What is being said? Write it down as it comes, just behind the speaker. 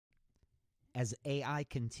As AI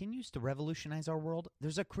continues to revolutionize our world,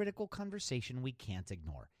 there's a critical conversation we can't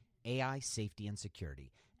ignore: AI safety and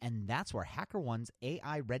security. And that's where HackerOne's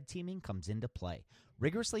AI red teaming comes into play,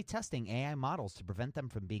 rigorously testing AI models to prevent them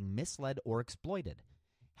from being misled or exploited.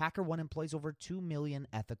 HackerOne employs over 2 million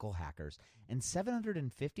ethical hackers, and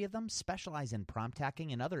 750 of them specialize in prompt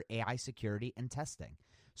hacking and other AI security and testing.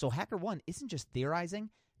 So HackerOne isn't just theorizing,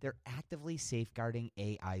 they're actively safeguarding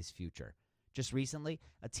AI's future. Just recently,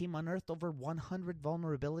 a team unearthed over 100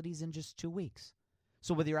 vulnerabilities in just 2 weeks.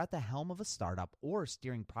 So whether you're at the helm of a startup or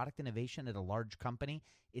steering product innovation at a large company,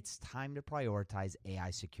 it's time to prioritize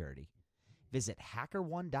AI security. Visit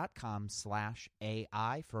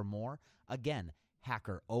hackerone.com/AI for more. Again,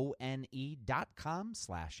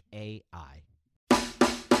 hackerone.com/AI.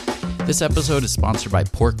 This episode is sponsored by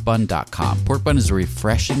porkbun.com. Porkbun is a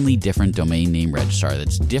refreshingly different domain name registrar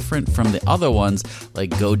that's different from the other ones like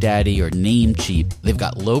GoDaddy or Namecheap. They've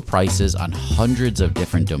got low prices on hundreds of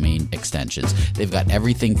different domain extensions. They've got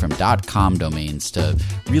everything from .com domains to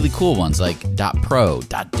really cool ones like .pro,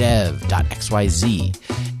 .dev, .xyz.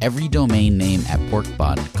 Every domain name at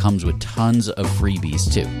Porkbun comes with tons of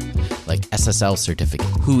freebies too, like SSL certificate,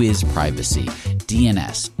 WHOIS privacy,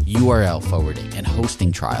 DNS, URL forwarding, and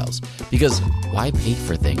hosting trials. Because why pay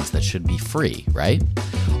for things that should be free, right?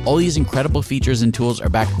 All these incredible features and tools are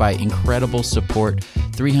backed by incredible support,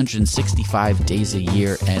 365 days a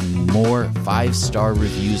year, and more 5-star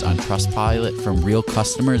reviews on Trustpilot from real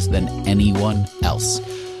customers than anyone else.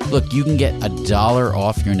 Look, you can get $1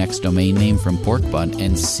 off your next domain name from Porkbun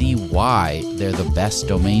and see why they're the best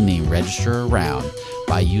domain name registrar around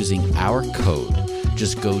by using our code.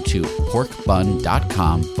 Just go to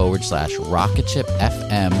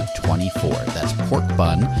porkbun.com/rocketshipfm24. That's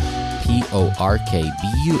porkbun,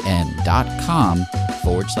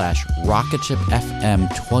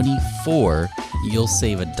 porkbun.com/rocketshipfm24. You'll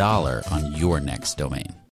save $1 on your next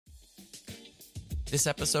domain. This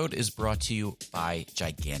episode is brought to you by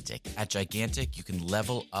Gigantic. At Gigantic, you can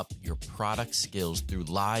level up your product skills through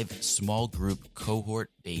live small group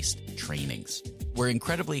cohort-based trainings. We're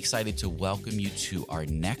incredibly excited to welcome you to our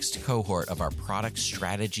next cohort of our product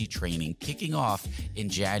strategy training kicking off in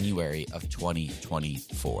January of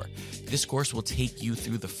 2024. This course will take you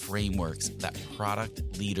through the frameworks that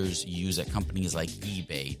product leaders use at companies like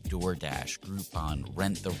eBay, DoorDash, Groupon,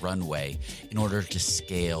 Rent the Runway in order to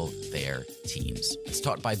scale their teams. It's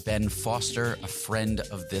taught by Ben Foster, a friend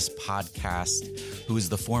of this podcast, who is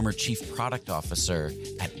the former chief product officer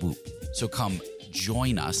at Whoop. So come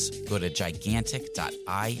join us. Go to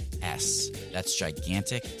gigantic.is. That's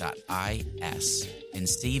gigantic.is. And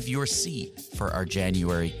save your seat for our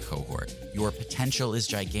January cohort. Your potential is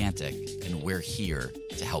gigantic, and we're here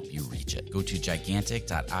to help you reach it. Go to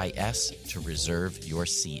gigantic.is to reserve your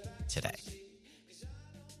seat today.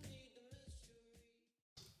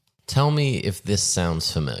 Tell me if this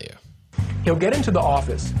sounds familiar. He'll get into the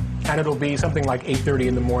office, and it'll be something like 8:30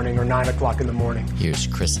 in the morning or 9 o'clock in the morning. Here's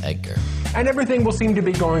Chris Edgar. And everything will seem to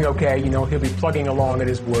be going okay. You know, he'll be plugging along at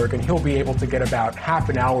his work, and he'll be able to get about half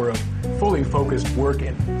an hour of fully focused work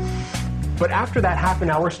in. But after that half an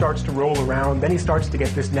hour starts to roll around, then he starts to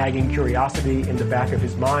get this nagging curiosity in the back of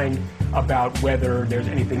his mind about whether there's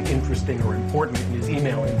anything interesting or important in his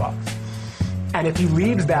email inbox. And if he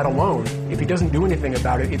leaves that alone, if he doesn't do anything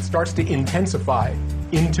about it, it starts to intensify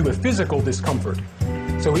into a physical discomfort.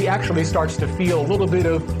 So he actually starts to feel a little bit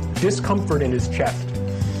of discomfort in his chest.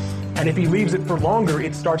 And if he leaves it for longer,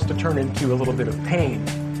 it starts to turn into a little bit of pain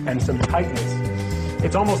and some tightness.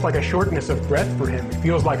 It's almost like a shortness of breath for him. It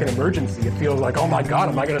feels like an emergency. It feels like, oh my God,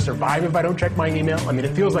 am I going to survive if I don't check my email? I mean,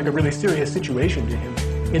 it feels like a really serious situation to him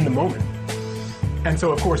in the moment. And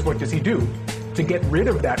so, of course, what does he do? To get rid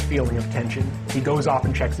of that feeling of tension, he goes off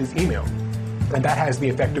and checks his email. And that has the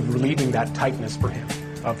effect of relieving that tightness for him,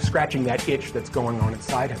 of scratching that itch that's going on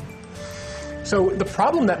inside him. So the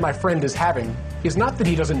problem that my friend is having is not that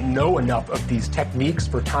he doesn't know enough of these techniques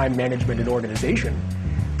for time management and organization.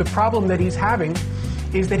 The problem that he's having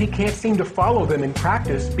is that he can't seem to follow them in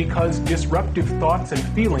practice because disruptive thoughts and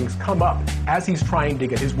feelings come up as he's trying to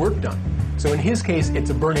get his work done. So in his case, it's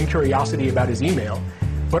a burning curiosity about his email.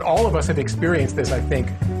 But all of us have experienced this, I think,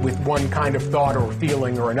 with one kind of thought or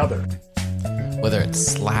feeling or another. Whether it's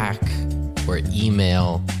Slack or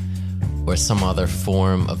email or some other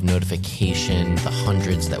form of notification, the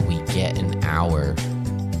hundreds that we get an hour,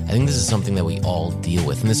 I think this is something that we all deal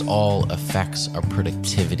with, and this all affects our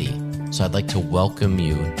productivity. So I'd like to welcome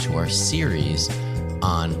you to our series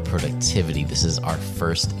on productivity. This is our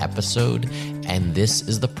first episode, and this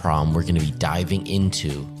is the problem we're going to be diving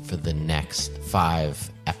into for the next 5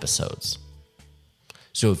 episodes.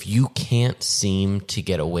 So if you can't seem to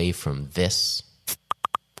get away from this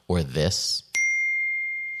or this,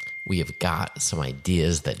 we have got some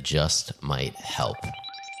ideas that just might help.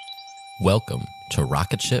 Welcome to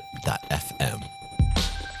Rocketship.fm,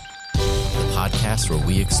 the podcast where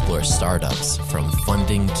we explore startups from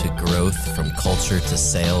funding to growth, from culture to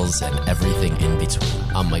sales, and everything in between.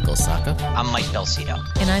 I'm Michael Sacca. I'm Mike Belsito.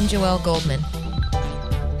 And I'm Joelle Goldman.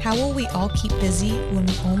 How will we all keep busy when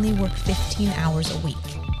we only work 15 hours a week?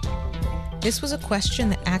 This was a question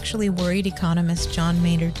that actually worried economist John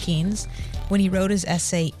Maynard Keynes when he wrote his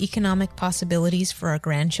essay, Economic Possibilities for Our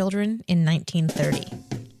Grandchildren, in 1930.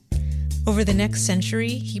 Over the next century,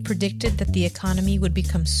 he predicted that the economy would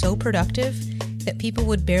become so productive that people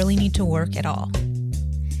would barely need to work at all.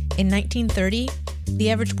 In 1930, the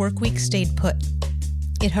average work week stayed put.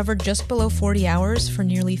 It hovered just below 40 hours for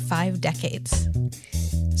nearly 5 decades.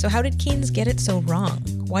 So how did Keynes get it so wrong?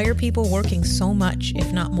 Why are people working so much,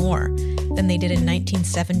 if not more, than they did in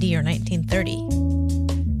 1970 or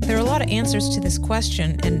 1930? There are a lot of answers to this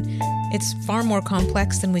question, and it's far more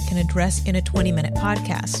complex than we can address in a 20-minute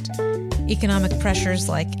podcast. Economic pressures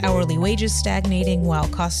like hourly wages stagnating while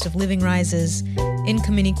cost of living rises,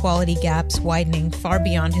 income inequality gaps widening far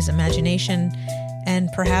beyond his imagination,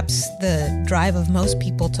 and perhaps the drive of most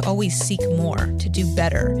people to always seek more, to do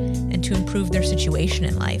better, and to improve their situation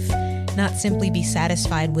in life, not simply be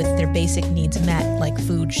satisfied with their basic needs met like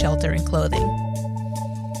food, shelter, and clothing.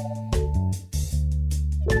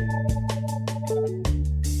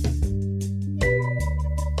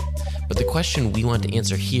 But the question we want to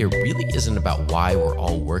answer here really isn't about why we're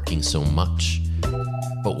all working so much,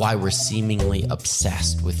 but why we're seemingly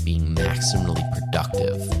obsessed with being maximally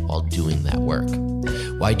productive while doing that work.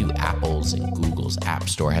 Why do Apple's and Google's App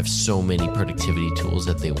Store have so many productivity tools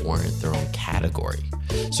that they warrant their own category?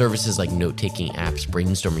 Services like note-taking apps,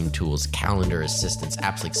 brainstorming tools, calendar assistants,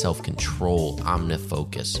 apps like Self-Control,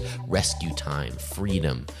 OmniFocus, Rescue Time,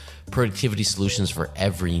 Freedom, productivity solutions for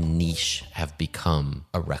every niche have become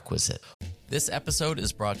a requisite. This episode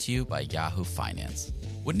is brought to you by Yahoo Finance.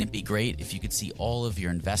 Wouldn't it be great if you could see all of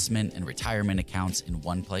your investment and retirement accounts in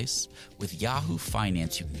one place? With Yahoo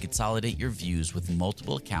Finance, you can consolidate your views with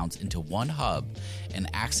multiple accounts into one hub and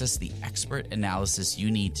access the expert analysis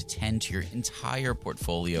you need to tend to your entire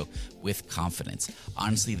portfolio with confidence.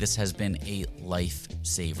 Honestly, this has been a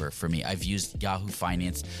lifesaver for me. I've used Yahoo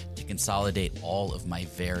Finance to consolidate all of my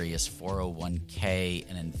various 401k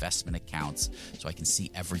and investment accounts so I can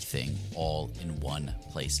see everything all in one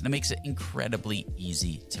place. And it makes it incredibly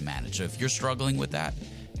easy to manage. So if you're struggling with that,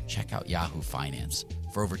 check out Yahoo Finance.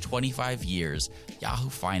 For over 25 years, Yahoo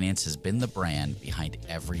Finance has been the brand behind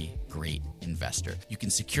every great investor. You can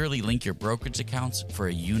securely link your brokerage accounts for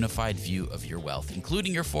a unified view of your wealth,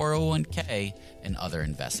 including your 401k and other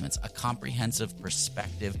investments. A comprehensive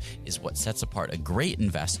perspective is what sets apart a great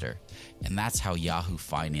investor, and that's how Yahoo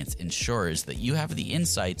Finance ensures that you have the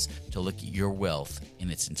insights to look at your wealth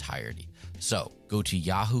in its entirety. So go to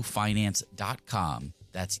yahoofinance.com.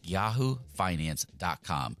 That's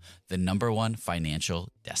yahoofinance.com, the #1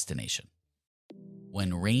 financial destination.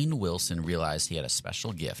 When Rainn Wilson realized he had a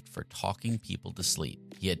special gift for talking people to sleep,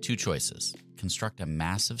 he had 2 choices: construct a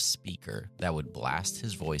massive speaker that would blast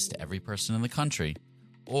his voice to every person in the country,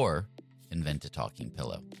 or invent a talking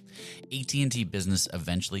pillow. AT&T Business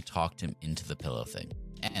eventually talked him into the pillow thing.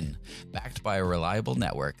 And backed by a reliable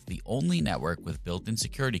network, the only network with built-in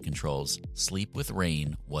security controls, Sleep with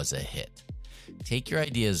Rainn was a hit. Take your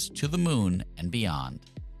ideas to the moon and beyond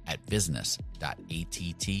at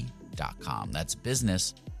business.att.com. That's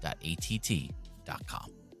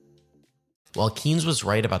business.att.com. While Keynes was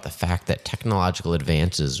right about the fact that technological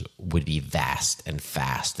advances would be vast and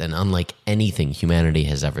fast and unlike anything humanity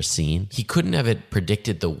has ever seen, he couldn't have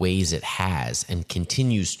predicted the ways it has and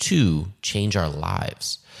continues to change our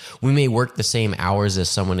lives. We may work the same hours as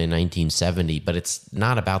someone in 1970, but it's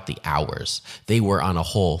not about the hours. They were, on a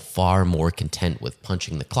whole, far more content with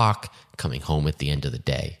punching the clock, coming home at the end of the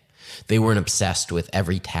day. They weren't obsessed with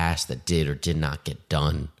every task that did or did not get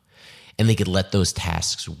done, and they could let those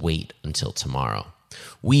tasks wait until tomorrow.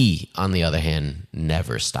 We, on the other hand,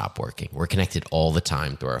 never stop working. We're connected all the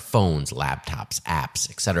time through our phones, laptops, apps,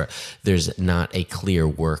 etc. There's not a clear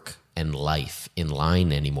work and life in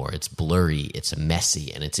line anymore. It's blurry, it's messy,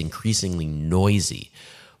 and it's increasingly noisy,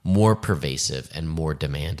 more pervasive, and more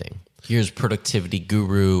demanding. Here's productivity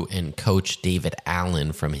guru and coach David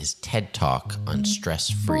Allen from his TED Talk on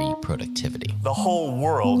stress-free productivity. The whole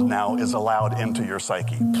world now is allowed into your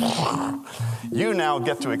psyche. You now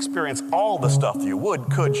get to experience all the stuff you would,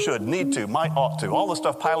 could, should, need to, might, ought to, all the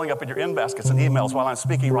stuff piling up in your in baskets and emails while I'm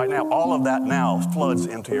speaking right now. All of that now floods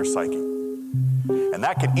into your psyche. And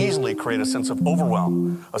that could easily create a sense of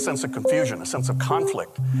overwhelm, a sense of confusion, a sense of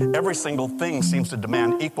conflict. Every single thing seems to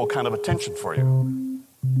demand equal kind of attention for you.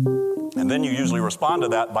 And then you usually respond to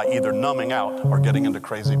that by either numbing out or getting into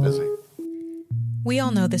crazy busy. We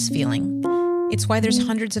all know this feeling. It's why there's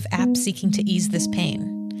hundreds of apps seeking to ease this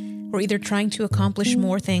pain. We're either trying to accomplish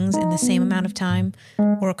more things in the same amount of time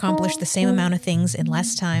or accomplish the same amount of things in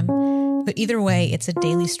less time. But either way, it's a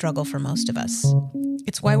daily struggle for most of us.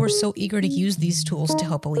 It's why we're so eager to use these tools to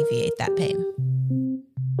help alleviate that pain.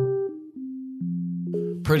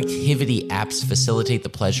 Productivity apps facilitate the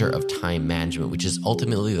pleasure of time management, which is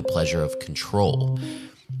ultimately the pleasure of control.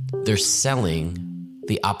 They're selling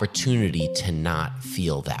the opportunity to not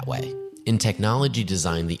feel that way. In technology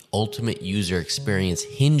design, the ultimate user experience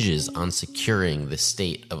hinges on securing the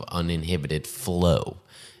state of uninhibited flow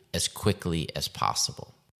as quickly as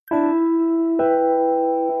possible.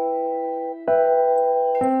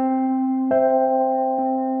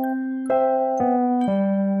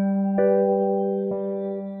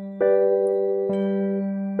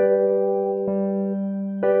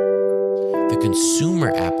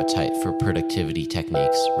 Consumer appetite for productivity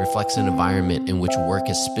techniques reflects an environment in which work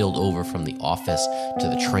has spilled over from the office to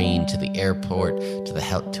the train, to the airport, to the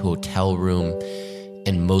hotel room,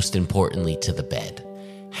 and most importantly, to the bed.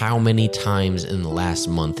 How many times in the last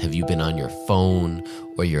month have you been on your phone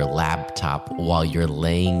or your laptop while you're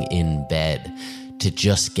laying in bed to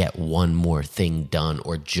just get one more thing done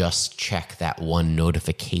or just check that one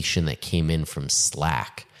notification that came in from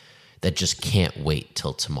Slack that just can't wait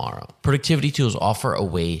till tomorrow? Productivity tools offer a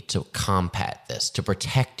way to combat this, to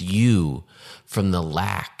protect you from the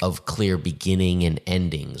lack of clear beginning and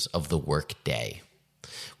endings of the workday.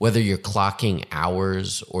 Whether you're clocking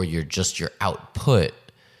hours or you're just your output,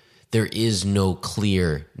 there is no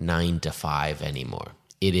clear 9 to 5 anymore.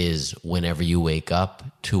 It is whenever you wake up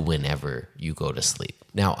to whenever you go to sleep.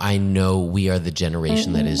 Now, I know we are the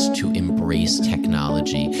generation that is to embrace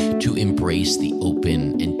technology, to embrace the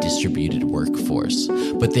open and distributed workforce.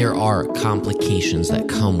 But there are complications that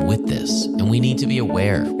come with this, and we need to be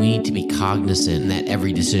aware. We need to be cognizant that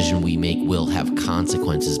every decision we make will have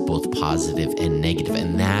consequences, both positive and negative.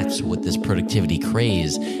 And that's what this productivity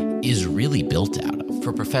craze is really built out of.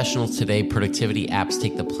 For professionals today, productivity apps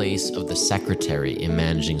take the place of the secretary in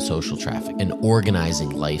managing social traffic and organizing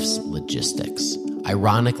life's logistics.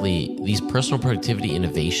 Ironically, these personal productivity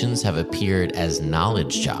innovations have appeared as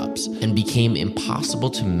knowledge jobs and became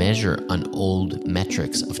impossible to measure on old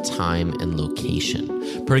metrics of time and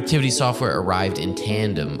location. Productivity software arrived in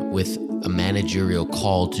tandem with a managerial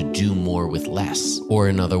call to do more with less, or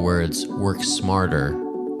in other words, work smarter,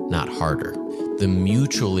 not harder. The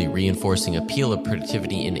mutually reinforcing appeal of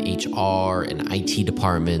productivity in HR and IT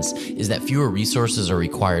departments is that fewer resources are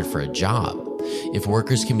required for a job. If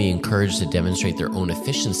workers can be encouraged to demonstrate their own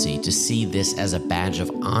efficiency, to see this as a badge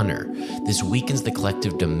of honor, this weakens the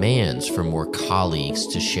collective demands for more colleagues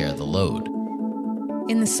to share the load.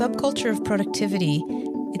 In the subculture of productivity,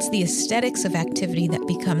 it's the aesthetics of activity that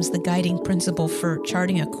becomes the guiding principle for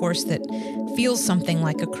charting a course that feels something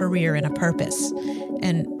like a career and a purpose.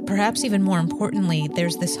 And perhaps even more importantly,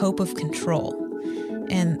 there's this hope of control.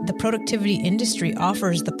 And the productivity industry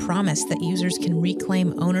offers the promise that users can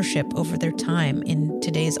reclaim ownership over their time in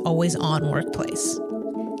today's always-on workplace.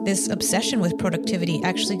 This obsession with productivity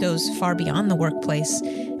actually goes far beyond the workplace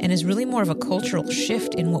and is really more of a cultural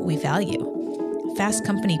shift in what we value. Fast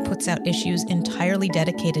Company puts out issues entirely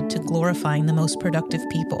dedicated to glorifying the most productive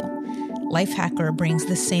people. Lifehacker brings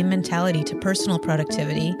the same mentality to personal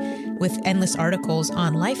productivity with endless articles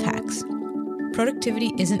on life hacks.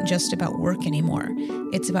 Productivity isn't just about work anymore.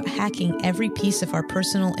 It's about hacking every piece of our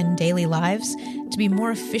personal and daily lives to be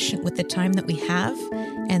more efficient with the time that we have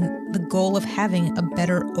and the goal of having a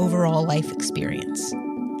better overall life experience.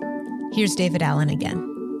 Here's David Allen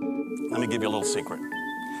again. Let me give you a little secret.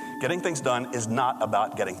 Getting things done is not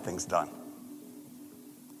about getting things done.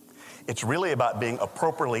 It's really about being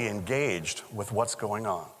appropriately engaged with what's going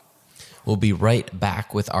on. We'll be right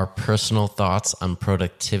back with our personal thoughts on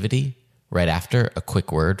productivity right after a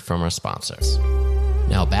quick word from our sponsors.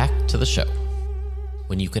 Now back to the show.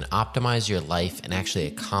 When you can optimize your life and actually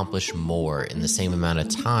accomplish more in the same amount of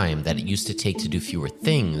time that it used to take to do fewer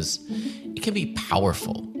things, it can be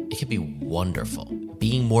powerful. It can be wonderful.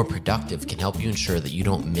 Being more productive can help you ensure that you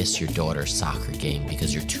don't miss your daughter's soccer game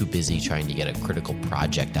because you're too busy trying to get a critical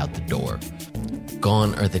project out the door.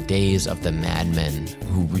 Gone are the days of the madmen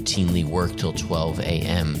who routinely work till 12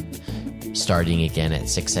 a.m., starting again at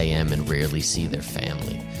 6 a.m. and rarely see their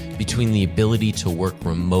family. Between the ability to work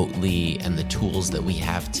remotely and the tools that we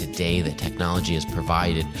have today that technology has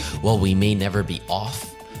provided, while we may never be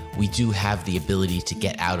off, we do have the ability to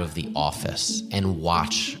get out of the office and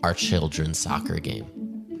watch our children's soccer game.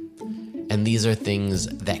 And these are things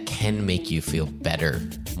that can make you feel better,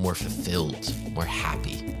 more fulfilled, more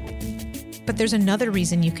happy. But there's another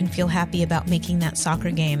reason you can feel happy about making that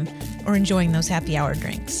soccer game or enjoying those happy hour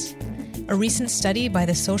drinks. A recent study by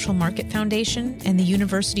the Social Market Foundation and the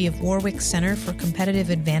University of Warwick Center for Competitive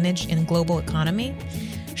Advantage in Global Economy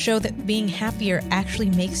show that being happier actually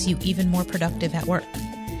makes you even more productive at work.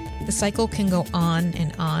 The cycle can go on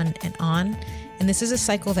and on and on, and this is a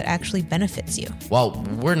cycle that actually benefits you. Well,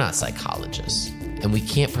 we're not psychologists, and we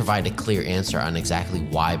can't provide a clear answer on exactly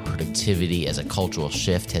why productivity as a cultural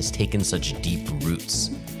shift has taken such deep roots.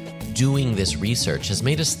 Doing this research has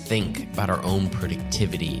made us think about our own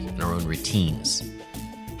productivity and our own routines.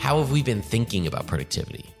 How have we been thinking about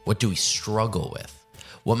productivity? What do we struggle with?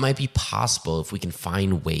 What might be possible if we can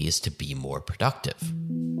find ways to be more productive?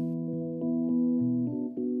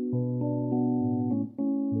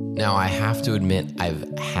 Now, I have to admit,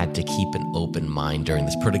 I've had to keep an open mind during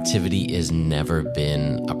this. Productivity has never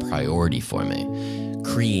been a priority for me.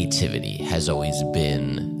 Creativity has always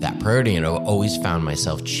been that priority, and I've always found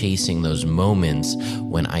myself chasing those moments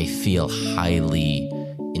when I feel highly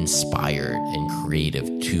inspired and creative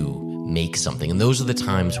to make something. And those are the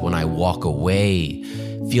times when I walk away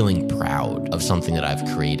feeling proud of something that I've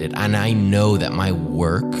created. And I know that my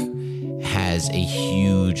work has a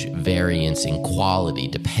huge variance in quality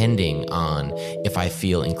depending on if I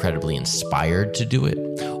feel incredibly inspired to do it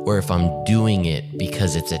or if I'm doing it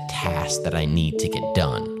because it's a task that I need to get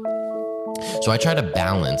done. So I try to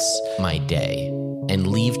balance my day and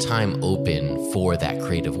leave time open for that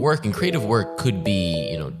creative work. And creative work could be,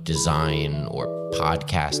 design or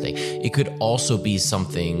podcasting. It could also be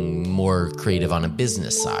something more creative on a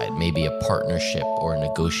business side, maybe a partnership or a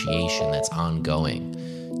negotiation that's ongoing.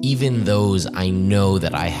 Even those, I know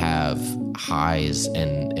that I have highs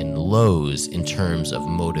and lows in terms of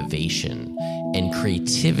motivation and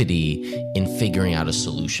creativity in figuring out a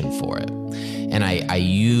solution for it. And I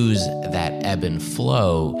use that ebb and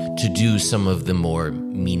flow to do some of the more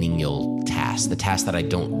menial tasks, the tasks that I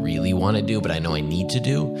don't really want to do, but I know I need to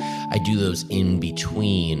do. I do those in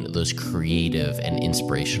between those creative and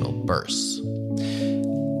inspirational bursts.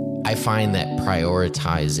 I find that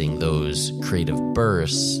prioritizing those creative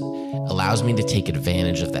bursts allows me to take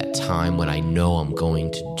advantage of that time when I know I'm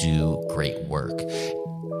going to do great work.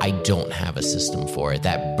 I don't have a system for it.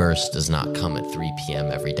 That burst does not come at 3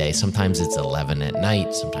 p.m. every day. Sometimes it's 11 at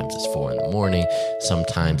night. Sometimes it's 4 in the morning.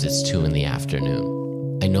 Sometimes it's 2 in the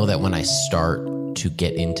afternoon. I know that when I start to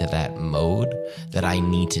get into that mode, that I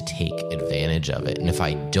need to take advantage of it. And if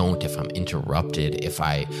I don't, if I'm interrupted, if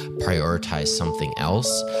I prioritize something else,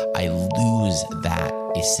 I lose that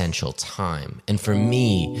essential time. And for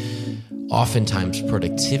me, oftentimes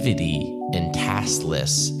productivity and task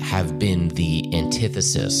lists have been the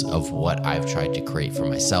antithesis of what I've tried to create for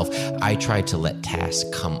myself. I try to let tasks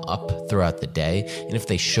come up throughout the day, and if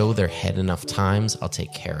they show their head enough times, I'll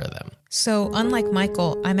take care of them. So unlike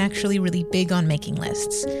Michael, I'm actually really big on making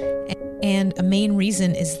lists. And a main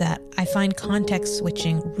reason is that I find context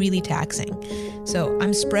switching really taxing. So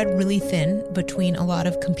I'm spread really thin between a lot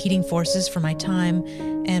of competing forces for my time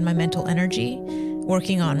and my mental energy,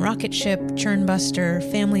 working on Rocket Ship, Churnbuster,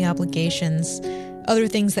 family obligations, other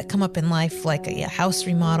things that come up in life like a house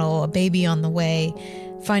remodel, a baby on the way,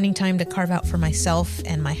 finding time to carve out for myself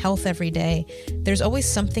and my health every day. There's always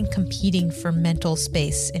something competing for mental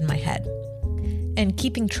space in my head. And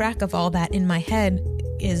keeping track of all that in my head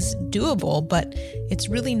is doable, but it's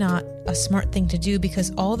really not a smart thing to do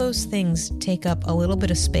because all those things take up a little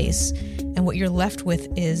bit of space, and what you're left with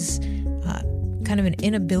is kind of an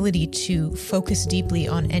inability to focus deeply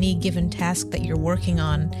on any given task that you're working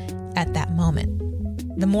on at that moment.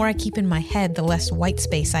 The more I keep in my head, the less white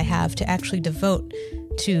space I have to actually devote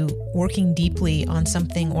to working deeply on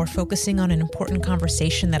something or focusing on an important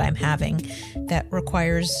conversation that I'm having that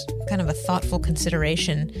requires kind of a thoughtful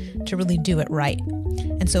consideration to really do it right.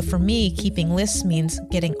 And so for me, keeping lists means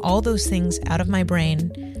getting all those things out of my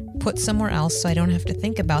brain, put somewhere else so I don't have to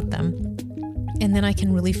think about them, and then I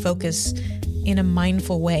can really focus in a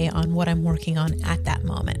mindful way on what I'm working on at that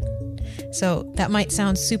moment. So that might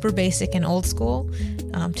sound super basic and old school.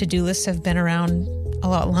 To-do lists have been around a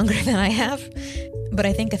lot longer than I have. But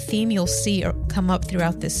I think a theme you'll see or come up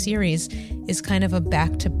throughout this series is kind of a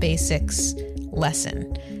back to basics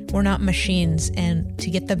lesson. We're not machines, and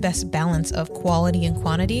to get the best balance of quality and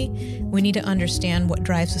quantity, we need to understand what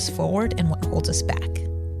drives us forward and what holds us back.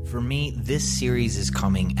 For me, this series is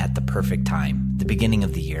coming at the perfect time, the beginning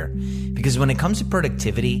of the year, because when it comes to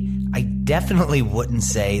productivity, I definitely wouldn't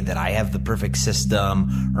say that I have the perfect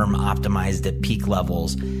system or I'm optimized at peak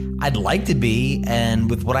levels. I'd like to be, and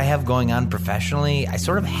with what I have going on professionally, I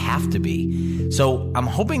sort of have to be. So I'm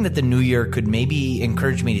hoping that the new year could maybe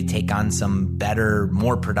encourage me to take on some better,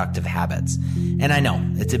 more productive habits. And I know,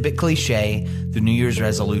 it's a bit cliche, the New Year's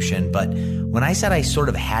resolution, but when I said I sort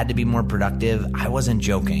of had to be more productive, I wasn't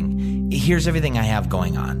joking. Here's everything I have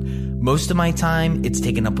going on. Most of my time, it's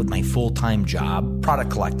taken up with my full-time job, Product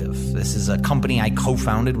Collective. This is a company I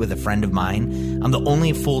co-founded with a friend of mine. I'm the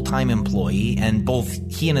only full-time employee, and both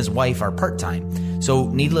he and his wife are part-time. So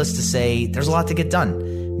needless to say, there's a lot to get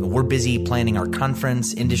done. We're busy planning our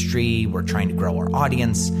conference industry. We're trying to grow our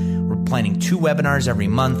audience. We're planning 2 webinars every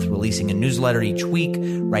month, releasing a newsletter each week,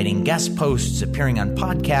 writing guest posts, appearing on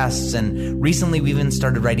podcasts, and recently we even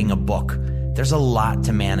started writing a book. There's a lot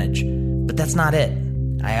to manage, but that's not it.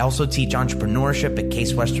 I also teach entrepreneurship at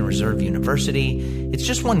Case Western Reserve University. It's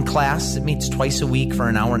just one class. It meets twice a week for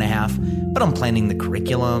an hour and a half, but I'm planning the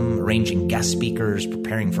curriculum, arranging guest speakers,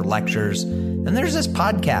 preparing for lectures. And there's this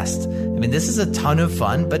podcast. I mean, this is a ton of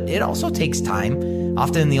fun, but it also takes time.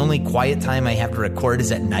 Often the only quiet time I have to record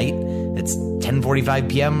is at night. It's 10:45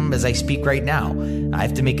 p.m. as I speak right now. I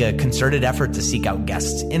have to make a concerted effort to seek out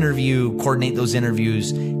guests, interview, coordinate those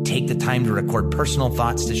interviews, take the time to record personal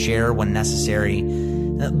thoughts to share when necessary.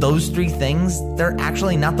 Those 3 things, they're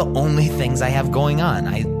actually not the only things I have going on.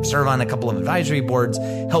 I serve on a couple of advisory boards,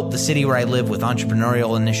 help the city where I live with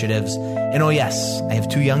entrepreneurial initiatives. And oh yes, I have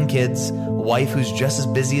 2 young kids, a wife who's just as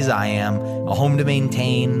busy as I am, a home to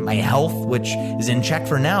maintain, my health, which is in check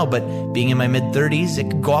for now, but being in my mid-30s,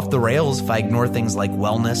 it could go off the rails if I ignore things like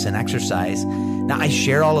wellness and exercise. Now, I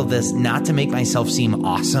share all of this not to make myself seem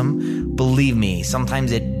awesome. Believe me,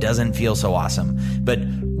 sometimes it doesn't feel so awesome. But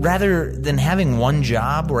rather than having one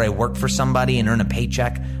job where I work for somebody and earn a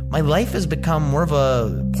paycheck, my life has become more of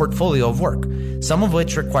a portfolio of work, some of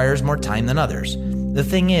which requires more time than others. The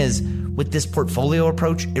thing is, with this portfolio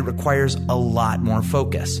approach, it requires a lot more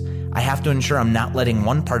focus. I have to ensure I'm not letting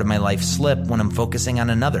one part of my life slip when I'm focusing on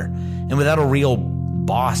another. And without a real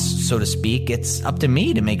boss, so to speak, it's up to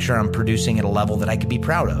me to make sure I'm producing at a level that I could be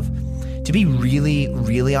proud of. To be really,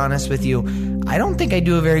 really honest with you, I don't think I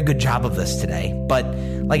do a very good job of this today. But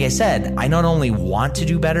like I said, I not only want to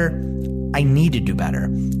do better, I need to do better.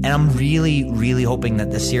 And I'm really, really hoping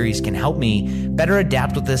that this series can help me better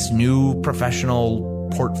adapt with this new professional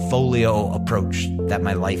portfolio approach that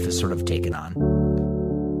my life has sort of taken on.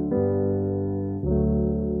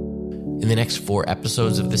 In the next 4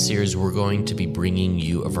 episodes of the series, we're going to be bringing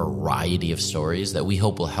you a variety of stories that we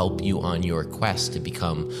hope will help you on your quest to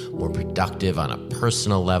become more productive on a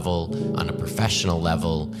personal level, on a professional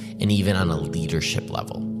level, and even on a leadership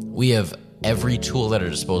level. We have every tool at our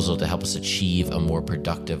disposal to help us achieve a more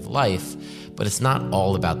productive life, but it's not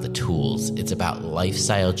all about the tools. It's about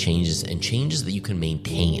lifestyle changes and changes that you can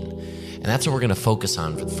maintain. And that's what we're going to focus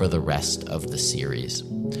on for the rest of the series.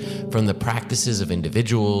 From the practices of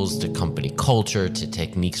individuals to company culture to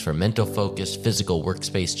techniques for mental focus, physical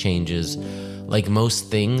workspace changes, like most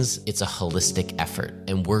things, it's a holistic effort,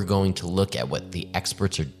 and we're going to look at what the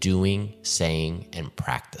experts are doing, saying, and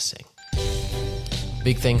practicing.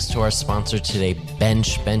 Big thanks to our sponsor today,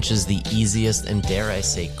 Bench. Bench is the easiest and, dare I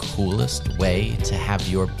say, coolest way to have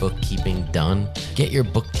your bookkeeping done. Get your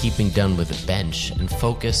bookkeeping done with a Bench and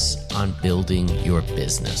focus on building your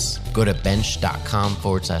business. Go to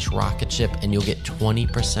bench.com/rocketship and you'll get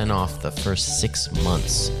 20% off the first 6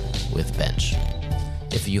 months with Bench.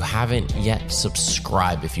 If you haven't yet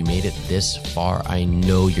subscribed, if you made it this far, I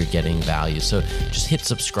know you're getting value. So just hit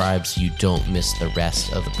subscribe so you don't miss the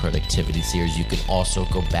rest of the productivity series. You can also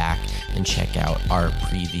go back and check out our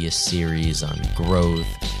previous series on growth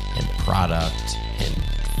and product and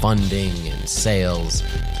funding and sales.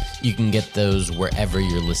 You can get those wherever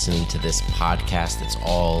you're listening to this podcast. It's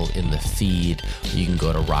all in the feed. You can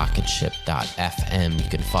go to rocketship.fm. You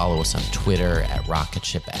can follow us on Twitter at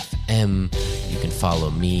rocketshipfm. You can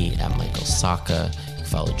follow me at Michael Sacca. You can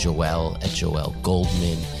follow Joel at Joel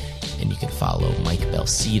Goldman. And you can follow Mike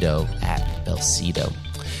Belcito at Belcito.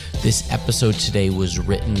 This episode today was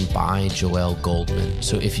written by Joel Goldman.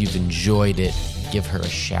 So if you've enjoyed it, give her a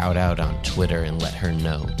shout out on Twitter and let her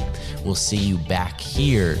know. We'll see you back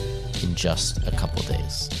here in just a couple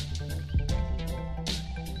days.